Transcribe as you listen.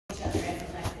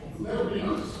That would be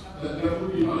nice. That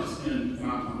would be nice. And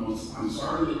I'm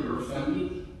sorry that you're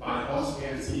offended by us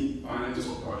asking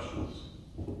financial questions.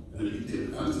 And if you take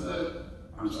offense to that,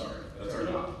 I'm sorry. That's our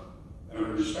job. And I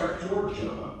respect your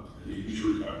job, and you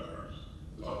should respect ours.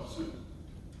 That's all I'm saying.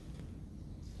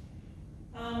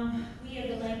 We have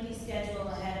a lengthy schedule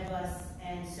ahead of us,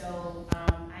 and so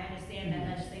I understand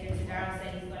that Legislator John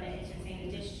said he's going to entertain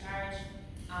a discharge.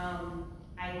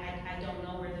 I don't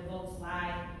know where the votes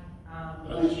lie.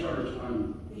 A discharge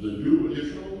on the new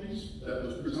additional piece that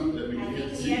was presented that we I didn't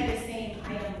think see. we have the same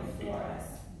item before us.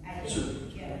 I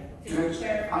think,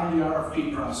 yeah. On the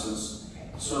RFP process,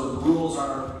 so the rules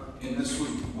are, and this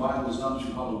week, why it was done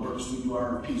through Public Works, we do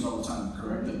RFPs all the time,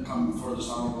 correct? That come before this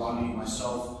honorable body,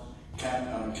 myself,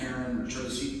 Karen, or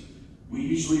Tracy. We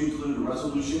usually include a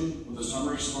resolution with a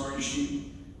summary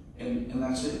sheet, and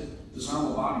that's it. This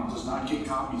honorable body does not get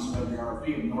copies of every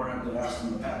RFP, nor have they asked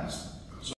in the past.